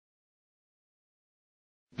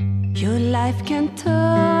Your life can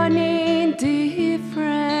turn in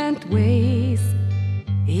different ways.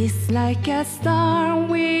 It's like a storm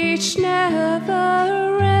which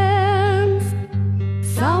never ends.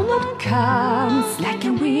 Someone comes like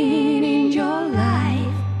a wind in your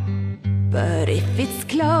life, but if it's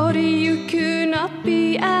cloudy you could not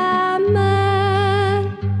be a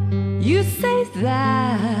man. You say that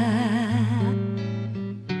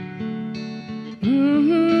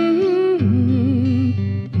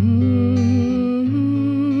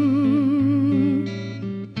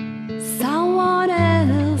someone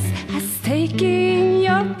else has taken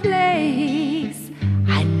your place.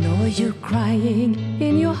 I know you're crying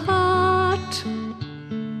in your heart.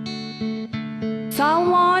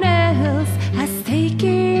 Someone else has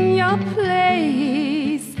taken your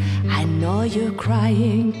place. I know you're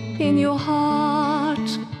crying in your heart.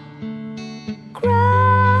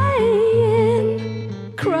 Crying,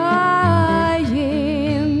 crying.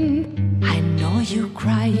 I know you're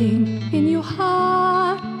crying in your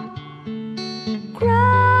heart.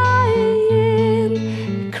 Crying,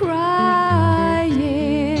 crying.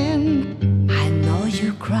 I know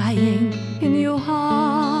you're crying in your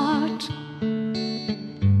heart.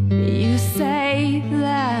 You say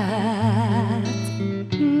that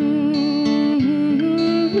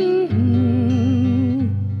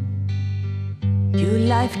your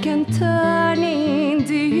life can turn in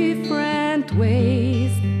different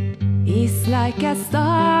ways. It's like a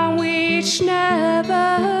storm which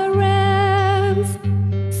never ends.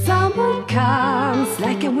 Someone comes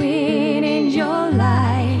like a wind in your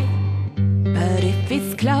life, but if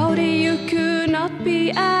it's cloudy you could not be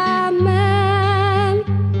a man.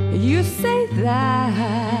 You say that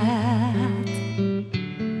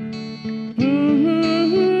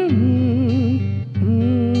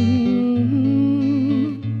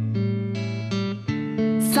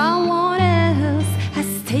someone else has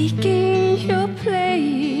taken your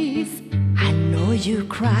place. I know you're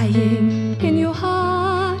crying in your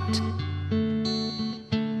heart.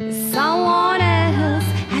 Someone else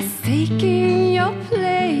has taken your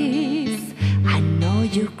place. I know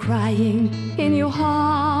you're crying in your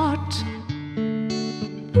heart.